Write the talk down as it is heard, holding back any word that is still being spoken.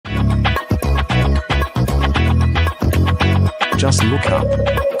Just look up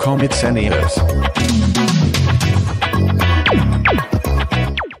Comets and Ears.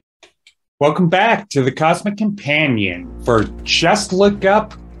 Welcome back to the Cosmic Companion for Just Look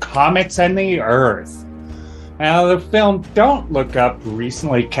Up Comets and the Earth. Now, the film Don't Look Up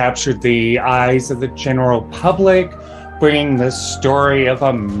recently captured the eyes of the general public, bringing the story of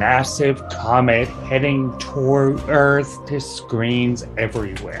a massive comet heading toward Earth to screens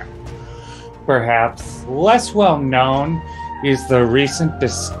everywhere. Perhaps less well known is the recent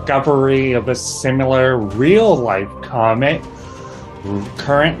discovery of a similar real-life comet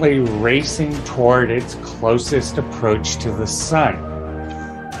currently racing toward its closest approach to the sun.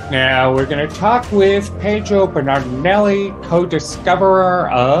 Now, we're going to talk with Pedro Bernardinelli, co-discoverer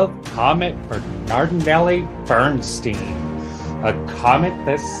of Comet Bernardinelli-Bernstein, a comet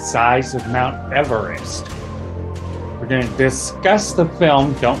the size of Mount Everest. We're going to discuss the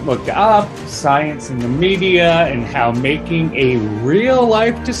film Don't Look Up, science in the media, and how making a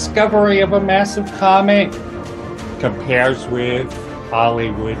real-life discovery of a massive comet compares with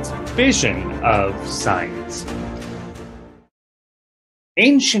Hollywood's vision of science.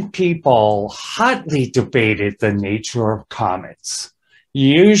 Ancient people hotly debated the nature of comets.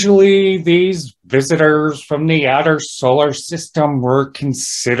 Usually, these visitors from the outer solar system were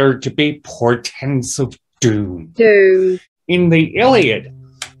considered to be portents of doom. In the Iliad,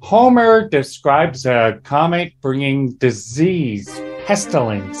 Homer describes a comet bringing disease,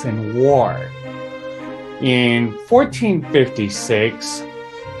 pestilence, and war. In 1456,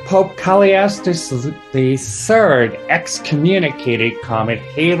 Pope Calliastus III excommunicated Comet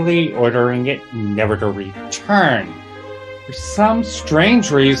Halley, ordering it never to return. For some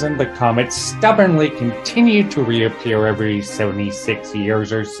strange reason, the comet stubbornly continued to reappear every 76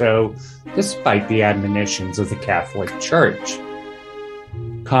 years or so, despite the admonitions of the Catholic Church.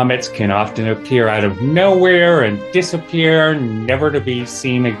 Comets can often appear out of nowhere and disappear, never to be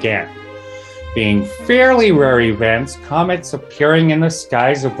seen again. Being fairly rare events, comets appearing in the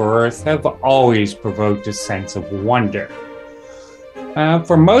skies of Earth have always provoked a sense of wonder.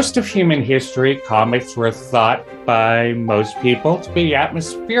 For most of human history, comets were thought by most people to be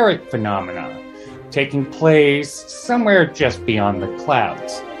atmospheric phenomena, taking place somewhere just beyond the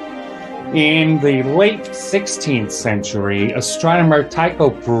clouds. In the late 16th century, astronomer Tycho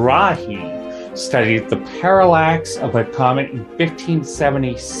Brahe studied the parallax of a comet in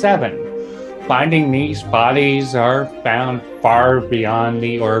 1577. Finding these bodies are found far beyond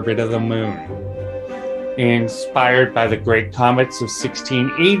the orbit of the moon. Inspired by the great comets of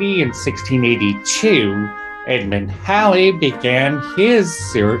 1680 and 1682, Edmund Halley began his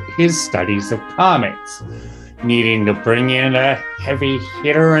studies of comets. Needing to bring in a heavy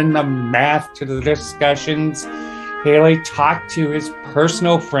hitter in the math to the discussions, Halley talked to his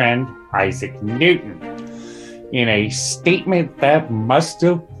personal friend, Isaac Newton. In a statement that must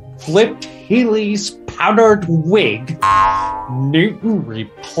have flipped Halley's powdered wig, Newton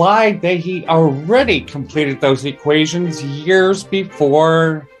replied that he already completed those equations years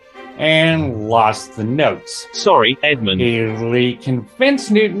before and lost the notes. Sorry, Edmund. Halley convinced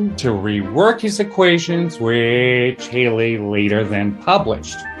Newton to rework his equations, which Halley later then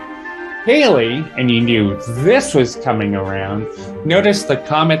published. Halley, and he knew this was coming around, noticed the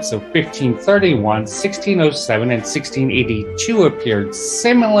comets of 1531, 1607, and 1682 appeared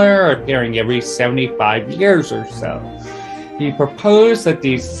similar, appearing every 75 years or so. He proposed that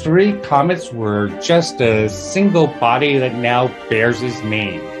these three comets were just a single body that now bears his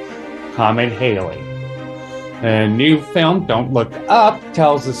name, Comet Halley. The new film, Don't Look Up,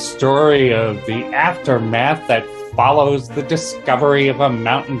 tells the story of the aftermath that follows the discovery of a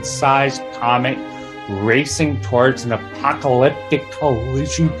mountain-sized comet racing towards an apocalyptic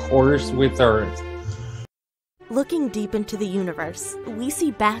collision course with Earth. Looking deep into the universe, we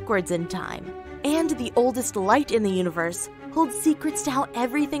see backwards in time. And the oldest light in the universe holds secrets to how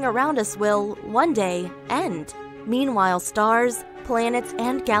everything around us will, one day, end. Meanwhile, stars, planets,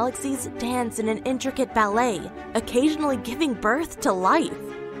 and galaxies dance in an intricate ballet, occasionally giving birth to life.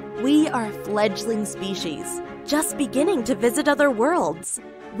 We are a fledgling species, just beginning to visit other worlds.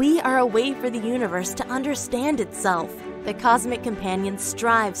 We are a way for the universe to understand itself. The Cosmic Companion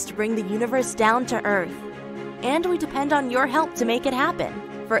strives to bring the universe down to Earth. And we depend on your help to make it happen.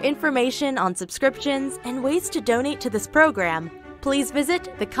 For information on subscriptions and ways to donate to this program, please visit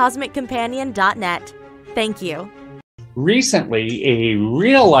thecosmiccompanion.net. Thank you. Recently, a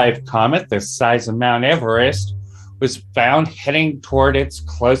real-life comet the size of Mount Everest was found heading toward its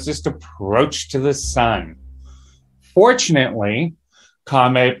closest approach to the sun. Fortunately,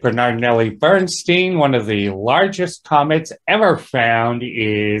 Comet Bernardinelli-Bernstein, one of the largest comets ever found,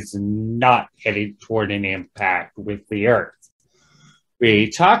 is not headed toward an impact with the Earth.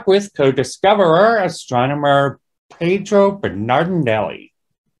 We talk with co-discoverer, astronomer Pedro Bernardinelli.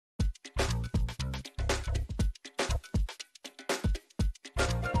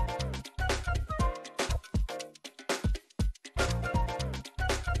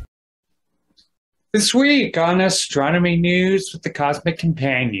 This week on Astronomy News with the Cosmic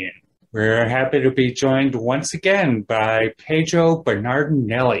Companion, we're happy to be joined once again by Pedro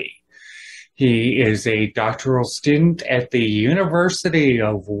Bernardinelli. He is a doctoral student at the University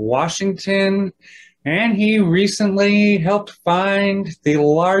of Washington, and he recently helped find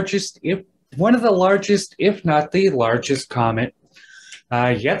one of the largest, if not the largest, comet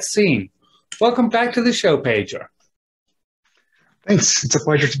yet seen. Welcome back to the show, Pedro. Thanks. It's a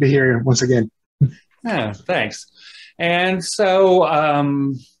pleasure to be here once again. Yeah, thanks. And so,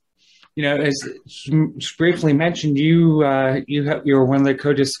 as briefly mentioned, you're one of the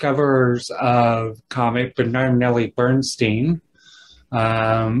co-discoverers of Comet Bernardinelli-Bernstein,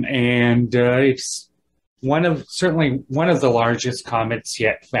 and it's certainly one of the largest comets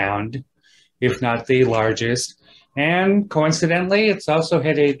yet found, if not the largest. And coincidentally, it's also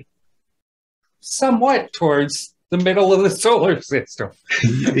headed somewhat towards the middle of the solar system.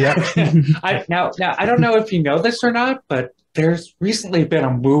 Yeah. Now, I don't know if you know this or not, but there's recently been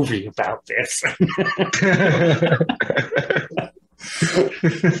a movie about this.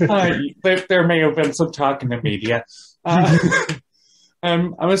 There may have been some talk in the media.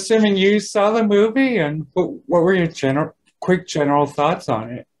 I'm assuming you saw the movie, and what were your quick general thoughts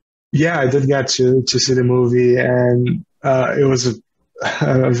on it? Yeah, I did get to see the movie, and it was a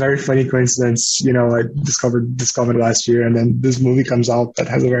very funny coincidence. I discovered last year, and then this movie comes out that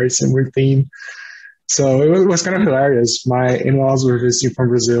has a very similar theme. So it was kind of hilarious. My in-laws were visiting from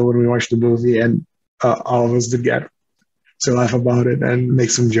Brazil when we watched the movie, and all of us did get to laugh about it and make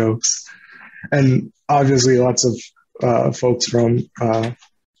some jokes. And obviously lots of folks from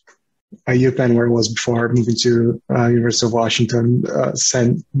UPenn, where it was before moving to University of Washington,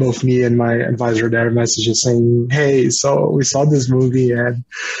 sent both me and my advisor there messages saying, "Hey, so we saw this movie, and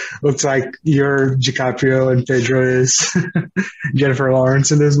looks like you're DiCaprio and Pedro is Jennifer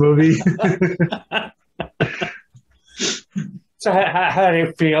Lawrence in this movie." So how did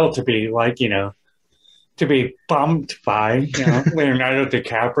it feel to be to be bumped by Leonardo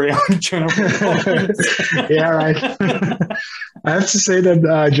DiCaprio and Jennifer Lawrence? Yeah, right. I have to say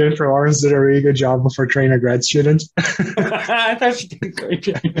that Jennifer Lawrence did a really good job of portraying a grad student. I thought she did a great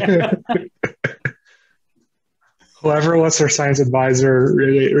job. Whoever was her science advisor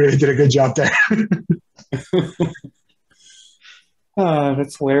really did a good job there.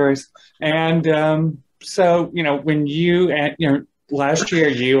 That's hilarious. And so, when last year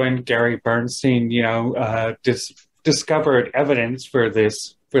you and Gary Bernstein, discovered evidence for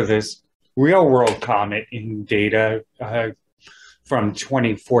this real world comet in data from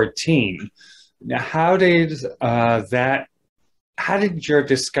 2014. Now, how did your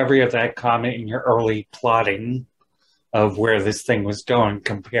discovery of that comet and your early plotting of where this thing was going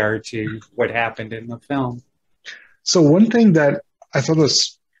compare to what happened in the film? So one thing that I thought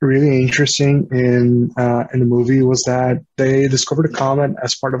was really interesting in the movie was that they discovered a comet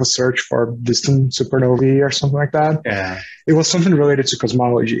as part of a search for distant supernovae or something like that. Yeah. It was something related to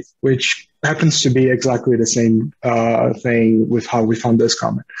cosmology, which happens to be exactly the same thing with how we found this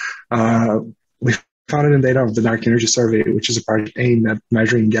comet. We found it in data of the Dark Energy Survey, which is a project aimed at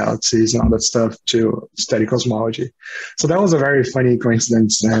measuring galaxies and all that stuff to study cosmology. So that was a very funny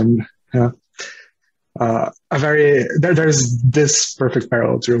coincidence, and there's this perfect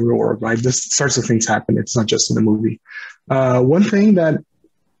parallel to the real world, right? This sorts of things happen. It's not just in the movie. One thing that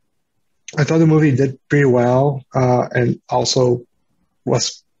I thought the movie did pretty well, and also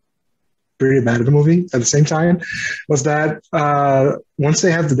was pretty bad at the movie at the same time, was that once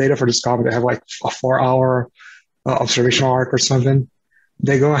they have the data for this comet, they have like a 4-hour observational arc or something.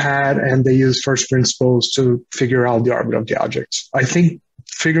 They go ahead and they use first principles to figure out the orbit of the objects. I think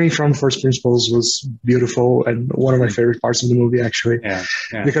figuring from first principles was beautiful and one of my favorite parts of the movie, actually. Yeah.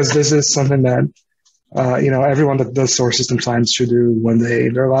 Because this is something that everyone that does solar system science should do one day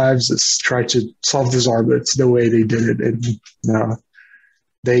in their lives, is try to solve these orbits the way they did it in the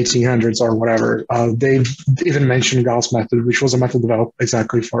 1800s or whatever. They've even mentioned Gauss method, which was a method developed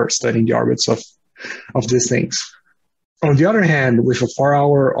exactly for studying the orbits of these things. On the other hand, with a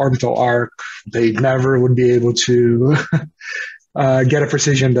 4-hour orbital arc, they never would be able to get a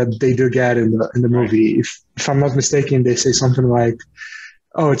precision that they do get in the movie. If I'm not mistaken, they say something like,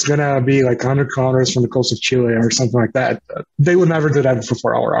 "Oh, it's gonna be like 100 kilometers from the coast of Chile" or something like that. They would never do that with a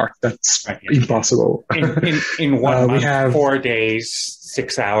 4-hour arc. That's impossible. In 1 month, we have 4 days,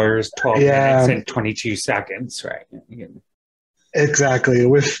 6 hours, 12 minutes, and 22 seconds, right? Exactly.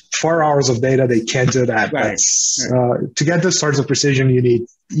 With 4 hours of data, they can't do that. Right. That's to get this sorts of precision, you need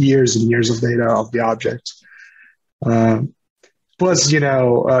years and years of data of the object. Plus,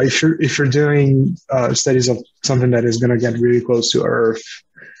 if you're doing studies of something that is going to get really close to Earth,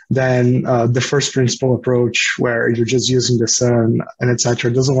 then the first principle approach, where you're just using the sun and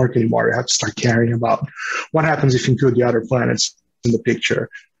etc., doesn't work anymore. You have to start caring about what happens if you include the other planets in the picture.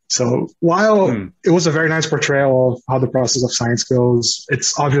 So while it was a very nice portrayal of how the process of science goes,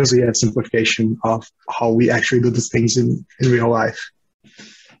 it's obviously a simplification of how we actually do these things in real life.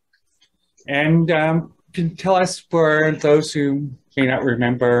 And can you tell us, for those who may not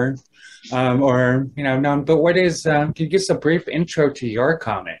remember or known, but what is? Can you give us a brief intro to your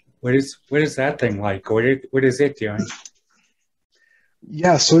comet? What is that thing like? What is it doing?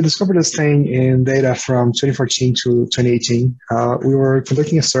 Yeah, so we discovered this thing in data from 2014 to 2018. We were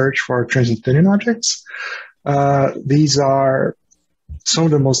conducting a search for transit-tuning objects. These are some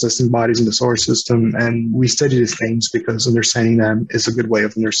of the most distant bodies in the solar system, and we study these things because understanding them is a good way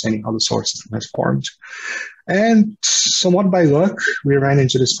of understanding how the solar system has formed. And somewhat by luck, we ran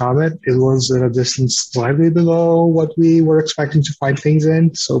into this comet. It was at a distance slightly below what we were expecting to find things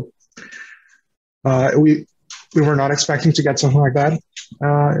in, so we were not expecting to get something like that,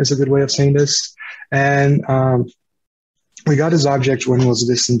 is a good way of saying this. And we got this object when it was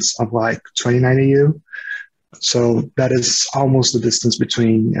a distance of like 29 AU. So that is almost the distance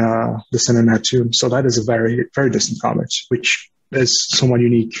between the Sun and Neptune. So that is a very, very distant comet, which is somewhat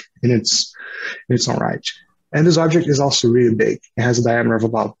unique in its own right. And this object is also really big. It has a diameter of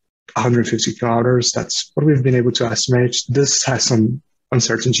about 150 kilometers. That's what we've been able to estimate. This has some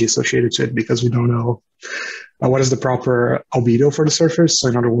uncertainty associated to it because we don't know what is the proper albedo for the surface. So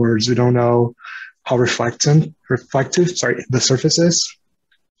in other words, we don't know how reflective the surface is.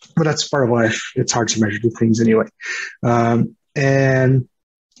 But that's part of life. It's hard to measure the things anyway.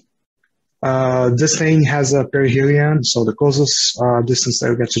 This thing has a perihelion, so the closest distance that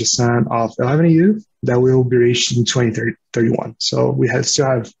we get to the sun of 11 AU that will be reached in 2031. So we still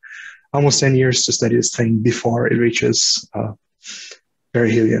have almost 10 years to study this thing before it reaches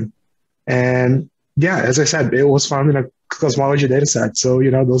perihelion. And yeah, as I said, it was found in a cosmology data set. So,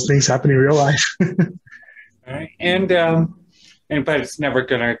 those things happen in real life. Right. But it's never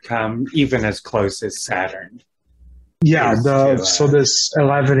going to come even as close as Saturn. Yeah, so this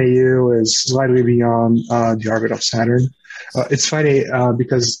 11 AU is slightly beyond the orbit of Saturn. It's funny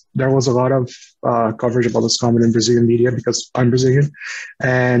because there was a lot of coverage about this comet in Brazilian media because I'm Brazilian.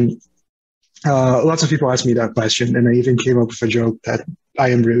 And lots of people asked me that question, and I even came up with a joke that I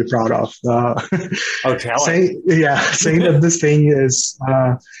am really proud of. Saying that this thing is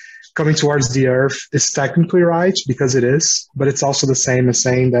coming towards the Earth is technically right because it is, but it's also the same as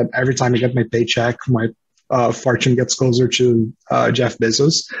saying that every time I get my paycheck, my fortune gets closer to Jeff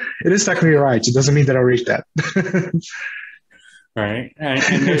Bezos. It is technically right. It doesn't mean that I'll reach that. Right, and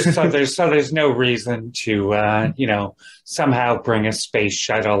there's no reason to somehow bring a space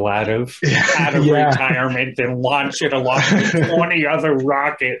shuttle out of retirement and launch it along with 20 other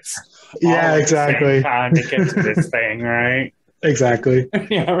rockets. Yeah, exactly. To get to this thing, right? Exactly.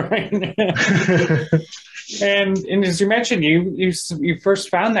 Yeah, right. and as you mentioned, you first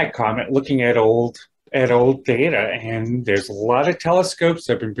found that comet looking at old data, and there's a lot of telescopes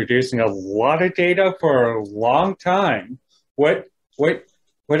that have been producing a lot of data for a long time. What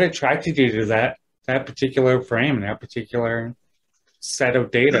attracted you to that particular frame, that particular set of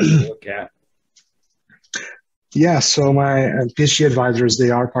data to look at? Yeah, so my PhD advisors,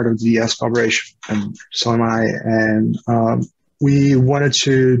 they are part of the DS collaboration, and so am I. And we wanted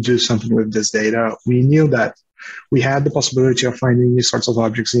to do something with this data. We knew that we had the possibility of finding these sorts of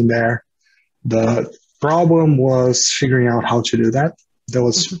objects in there. The problem was figuring out how to do that. That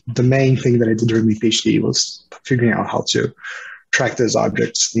was the main thing that I did during my PhD, was figuring out how to track these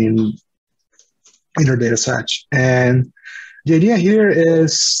objects in our data set. And the idea here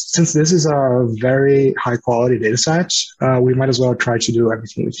is, since this is a very high quality data set, we might as well try to do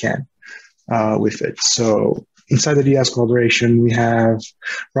everything we can with it. So inside the DS collaboration, we have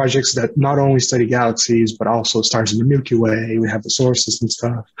projects that not only study galaxies, but also stars in the Milky Way. We have the solar system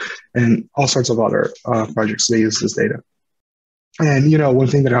stuff and all sorts of other projects that use this data. And, one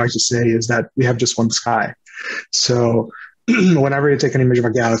thing that I like to say is that we have just one sky. So whenever you take an image of a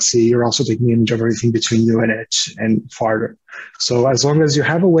galaxy, you're also taking an image of everything between you and it and farther. So as long as you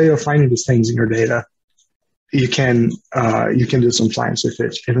have a way of finding these things in your data, you can do some science with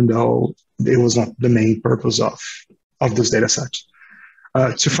it, even though it was not the main purpose of this data set.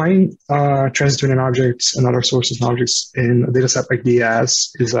 To find transit-tuning objects and other sources and objects in a data set like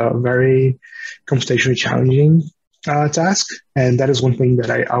DS is a very computationally challenging task, and that is one thing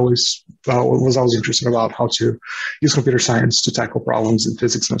that I always was always interested about, how to use computer science to tackle problems in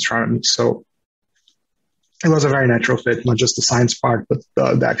physics and astronomy. So it was a very natural fit, not just the science part, but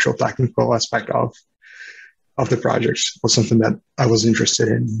the actual technical aspect of the project was something that I was interested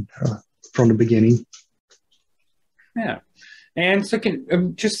in from the beginning. Yeah. And so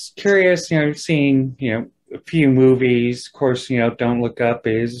I'm just curious, seeing, a few movies, of course, Don't Look Up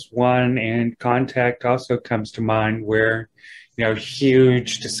is one, and Contact also comes to mind, where,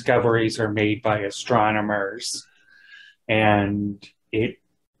 huge discoveries are made by astronomers. And it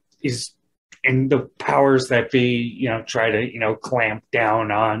is, and the powers that be, try to, clamp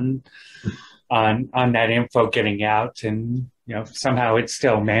down on that info getting out, and, somehow it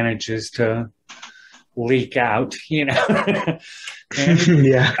still manages to leak out, And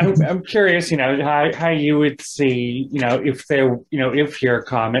Yeah. I'm curious, how you would see, if there, if your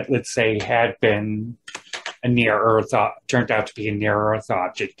comet, let's say, had been a near Earth, turned out to be a near Earth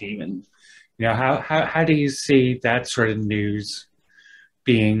object, even, how do you see that sort of news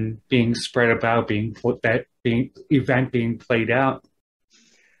being spread about, being event being played out?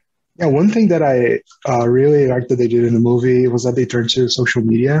 Yeah, one thing that I really liked that they did in the movie was that they turned to social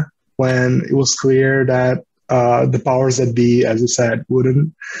media when it was clear that the powers that be, as you said,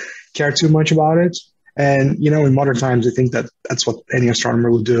 wouldn't care too much about it. And, in modern times, I think that that's what any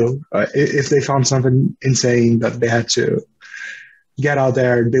astronomer would do. If they found something insane that they had to get out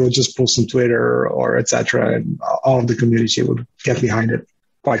there, they would just post on Twitter or etc., and all of the community would get behind it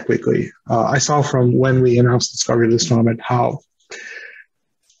quite quickly. I saw from when we announced the discovery of this comet how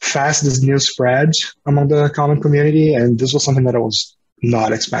fast this news spread among the comet community, and this was something that I was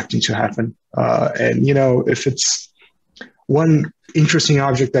not expecting to happen. And, if it's one interesting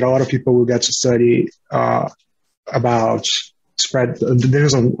object that a lot of people will get to study about spread,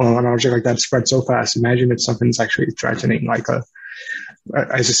 there's an object like that spread so fast. Imagine if something's actually threatening, like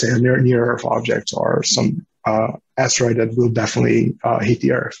as I say, a near Earth object or some asteroid that will definitely hit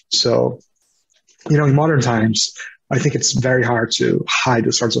the Earth. So, in modern times, I think it's very hard to hide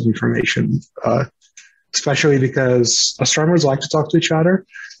those sorts of information, especially because astronomers like to talk to each other.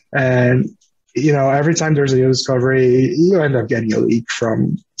 And, every time there's a new discovery, you end up getting a leak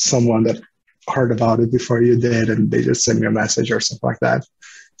from someone that heard about it before you did, and they just send you a message or something like that.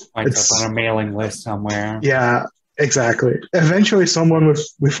 It's up on a mailing list somewhere. Yeah, exactly. Eventually, someone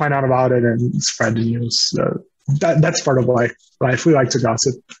will find out about it and spread the news. That's part of life. We like to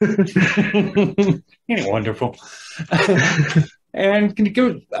gossip. Wonderful. And can you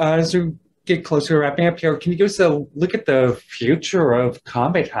go, as we get closer to wrapping up here, can you give us a look at the future of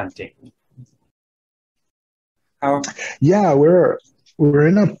comet hunting? Yeah, we're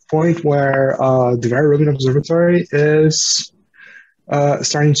in a point where the Very Rubin Observatory is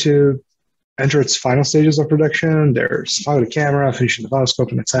starting to enter its final stages of production. They're starting the camera, finishing the telescope,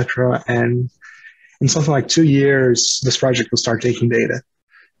 and etc. And in something like 2 years, this project will start taking data.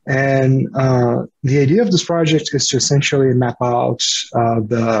 And the idea of this project is to essentially map out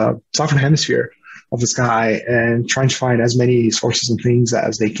the southern hemisphere of the sky and trying to find as many sources and things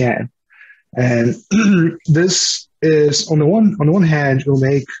as they can. And this is, on the one hand, it will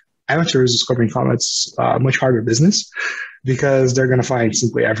make amateurs discovering comets much harder business, because they're going to find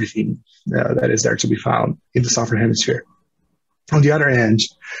simply everything that is there to be found in the southern hemisphere. On the other hand,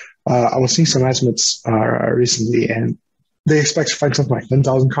 I was seeing some estimates recently, and they expect to find something like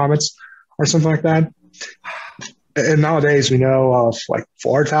 10,000 comets or something like that. And nowadays we know of like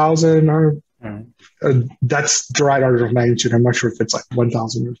 4,000 or that's the right order of magnitude. I'm not sure if it's like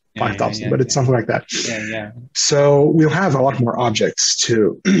 1,000 or 5,000, but it's something like that. Yeah. So we'll have a lot more objects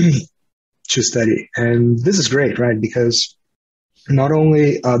to to study. And this is great, right? Because not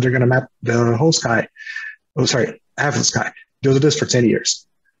only they're going to map the whole sky, half of the sky. They'll do this for 10 years.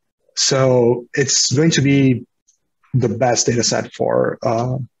 So it's going to be the best data set for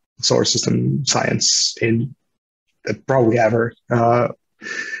solar system science in probably ever.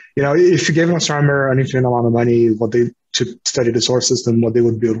 If you gave an astronomer an infinite amount of money, to study the solar system, what they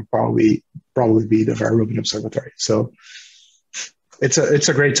would build would probably be the Very Rubin Observatory. So it's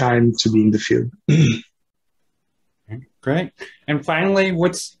a great time to be in the field. Great. And finally,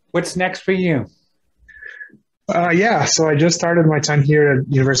 what's next for you? So I just started my time here at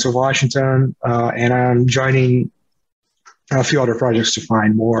University of Washington, and I'm joining a few other projects to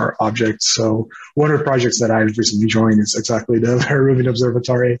find more objects. So one of the projects that I've recently joined is exactly the Very Rubin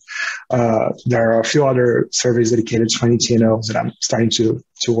Observatory. There are a few other surveys dedicated to finding TNOs that I'm starting to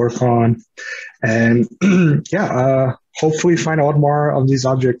work on. And hopefully find a lot more of these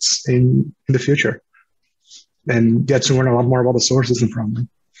objects in the future and get to learn a lot more about the solar system from them.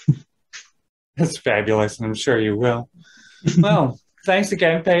 That's fabulous, and I'm sure you will. Well, thanks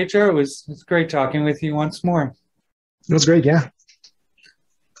again, Pedro. It was great talking with you once more. It was great, yeah.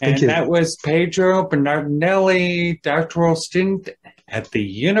 And Thank you. that was Pedro Bernardinelli, doctoral student at the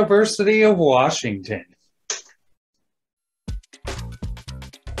University of Washington.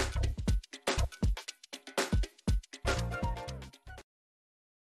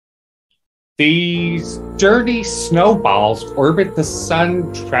 These dirty snowballs orbit the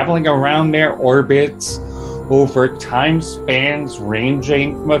sun, traveling around their orbits over time spans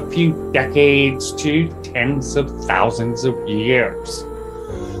ranging from a few decades to tens of thousands of years.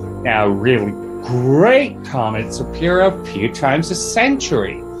 Now, really great comets appear a few times a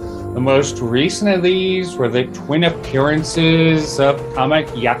century. The most recent of these were the twin appearances of Comet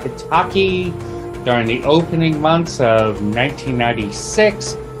Yakutaki during the opening months of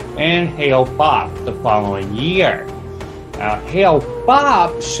 1996 and Hale-Bopp the following year.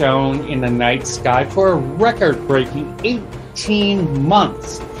 Hale-Bopp shone in the night sky for a record-breaking 18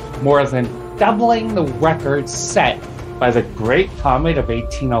 months, more than doubling the record set by the Great Comet of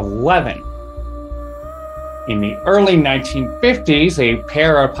 1811. In the early 1950s, a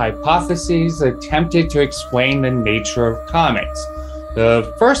pair of hypotheses attempted to explain the nature of comets.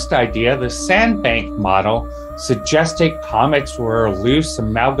 The first idea, the sandbank model, suggested comets were a loose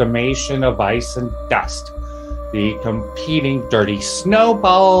amalgamation of ice and dust. The competing dirty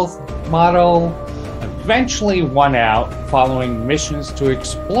snowball model eventually won out following missions to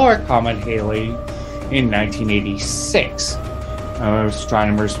explore Comet Halley in 1986.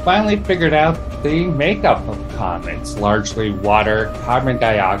 Astronomers finally figured out the makeup of comets, largely water, carbon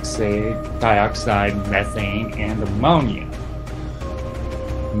dioxide, methane, and ammonia.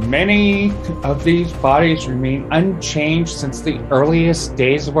 Many of these bodies remain unchanged since the earliest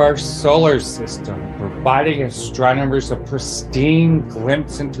days of our solar system, providing astronomers a pristine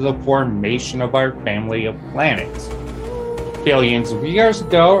glimpse into the formation of our family of planets. Billions of years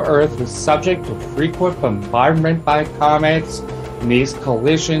ago, Earth was subject to frequent bombardment by comets, and these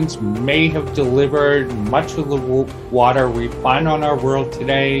collisions may have delivered much of the water we find on our world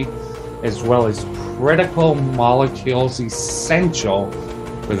today, as well as critical molecules essential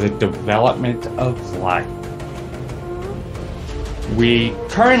for the development of life. We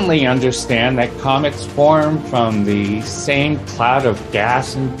currently understand that comets form from the same cloud of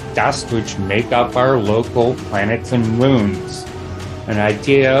gas and dust which make up our local planets and moons. An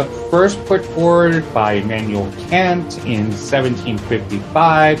idea first put forward by Immanuel Kant in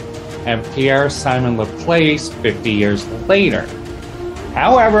 1755 and Pierre-Simon Laplace 50 years later.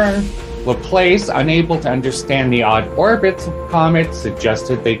 However, Laplace, unable to understand the odd orbits of comets,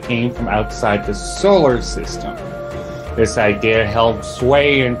 suggested they came from outside the solar system. This idea held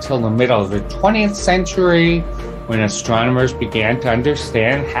sway until the middle of the 20th century, when astronomers began to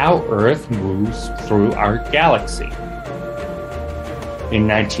understand how Earth moves through our galaxy. In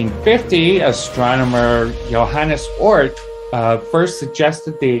 1950, astronomer Johannes Oort first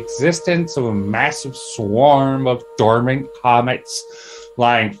suggested the existence of a massive swarm of dormant comets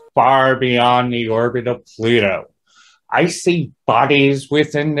lying far beyond the orbit of Pluto. Icy bodies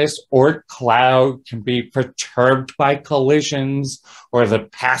within this Oort cloud can be perturbed by collisions or the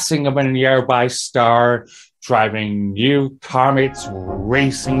passing of a nearby star, driving new comets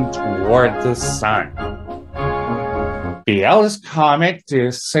racing toward the sun. Biela's comet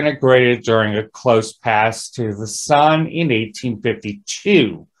disintegrated during a close pass to the sun in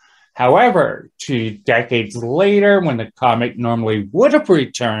 1852. However, 2 decades later, when the comet normally would have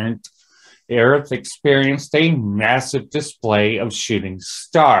returned, Earth experienced a massive display of shooting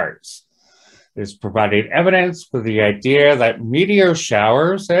stars. This provided evidence for the idea that meteor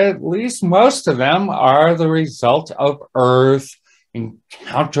showers, at least most of them, are the result of Earth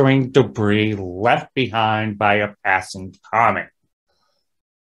encountering debris left behind by a passing comet.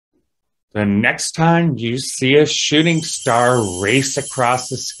 The next time you see a shooting star race across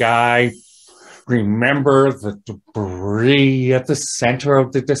the sky, remember the debris at the center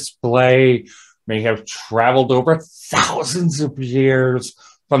of the display may have traveled over thousands of years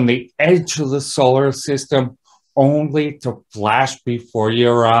from the edge of the solar system only to flash before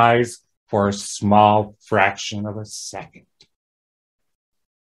your eyes for a small fraction of a second.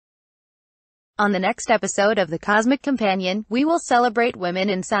 On the next episode of The Cosmic Companion, we will celebrate women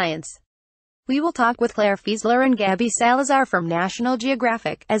in science. We will talk with Claire Fiesler and Gabby Salazar from National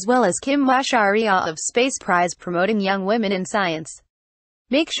Geographic, as well as Kim Masharia of Space Prize promoting young women in science.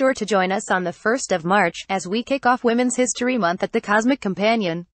 Make sure to join us on the 1st of March, as we kick off Women's History Month at The Cosmic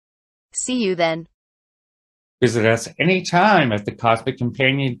Companion. See you then. Visit us anytime at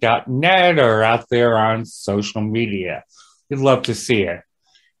thecosmiccompanion.net or out there on social media. We'd love to see you.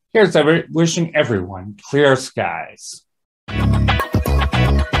 Here's wishing everyone clear skies.